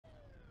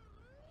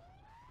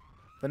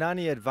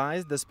Vanani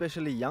advised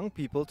especially young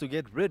people to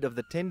get rid of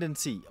the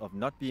tendency of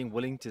not being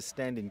willing to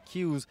stand in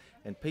queues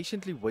and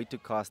patiently wait to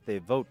cast their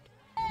vote.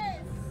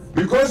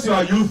 Because you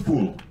are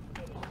youthful,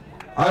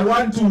 I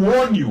want to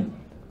warn you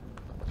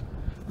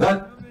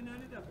that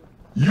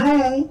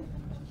you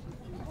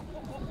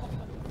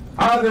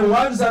are the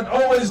ones that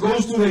always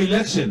goes to the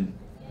election.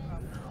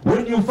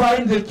 When you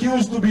find the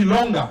queues to be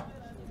longer,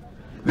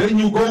 then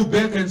you go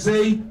back and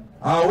say,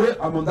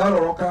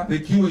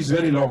 the queue is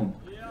very long.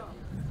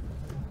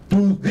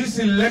 To this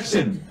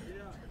election,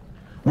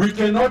 we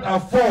cannot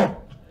afford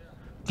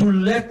to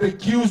let the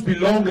queues be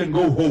long and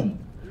go home.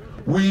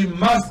 We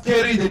must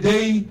carry the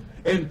day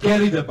and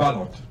carry the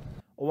ballot.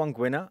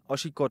 Owangwena,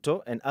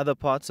 Oshikoto and other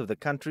parts of the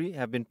country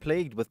have been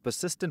plagued with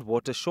persistent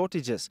water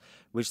shortages,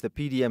 which the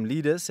PDM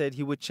leader said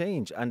he would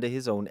change under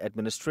his own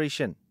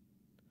administration.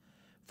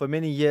 For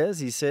many years,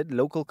 he said,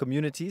 local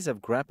communities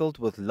have grappled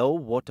with low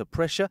water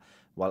pressure,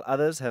 while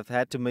others have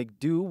had to make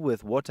do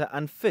with water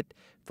unfit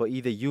for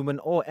either human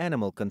or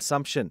animal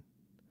consumption.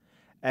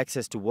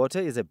 Access to water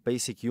is a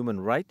basic human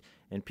right,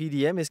 and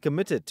PDM is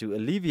committed to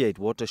alleviate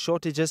water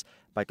shortages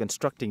by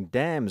constructing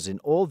dams in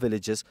all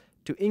villages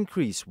to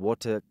increase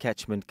water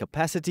catchment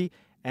capacity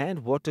and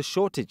water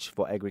shortage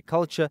for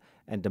agriculture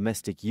and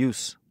domestic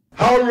use.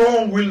 How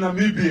long will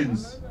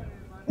Namibians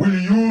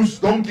use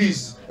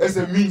donkeys as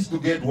a means to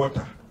get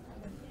water?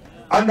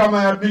 Under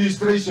my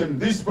administration,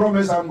 this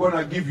promise I'm going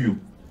to give you,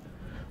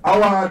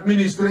 our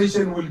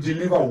administration will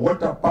deliver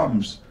water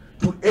pumps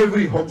to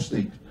every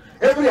homestead.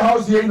 Every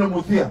house here in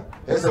Omuthia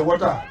has a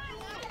water.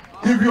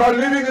 If you are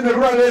living in a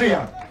rural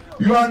area,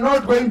 you are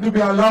not going to be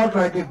allowed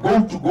like a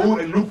goat to go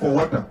and look for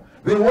water.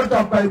 The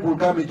water pipe will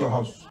come into your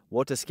house.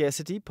 Water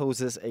scarcity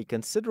poses a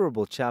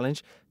considerable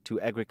challenge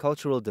to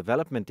agricultural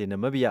development in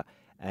Namibia,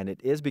 and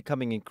it is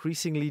becoming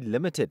increasingly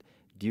limited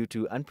due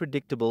to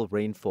unpredictable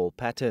rainfall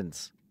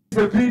patterns.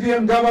 The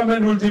PDM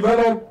government will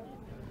develop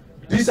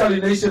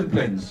desalination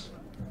plants.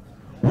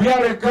 We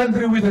are a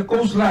country with a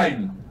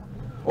coastline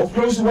of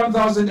close to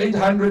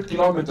 1,800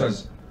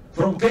 kilometers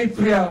from Cape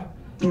Freya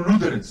to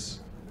Lutherits.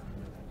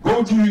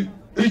 Go to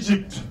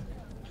Egypt,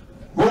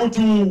 go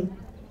to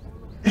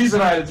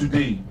Israel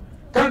today.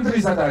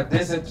 Countries that are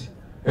desert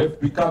have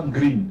become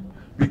green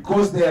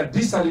because they are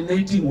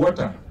desalinating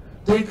water,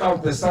 take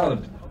out the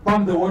salt,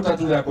 pump the water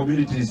to their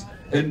communities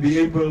and be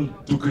able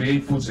to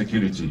create food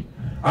security.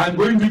 I'm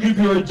going to give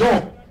you a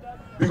job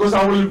because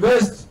I will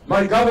invest,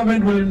 my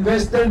government will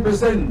invest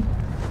 10%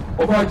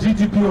 of our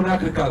GDP on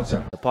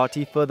agriculture. The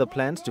party further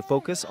plans to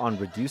focus on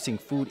reducing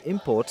food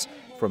imports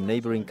from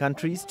neighboring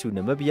countries to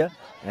Namibia,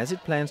 as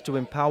it plans to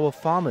empower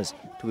farmers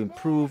to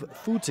improve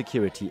food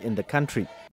security in the country.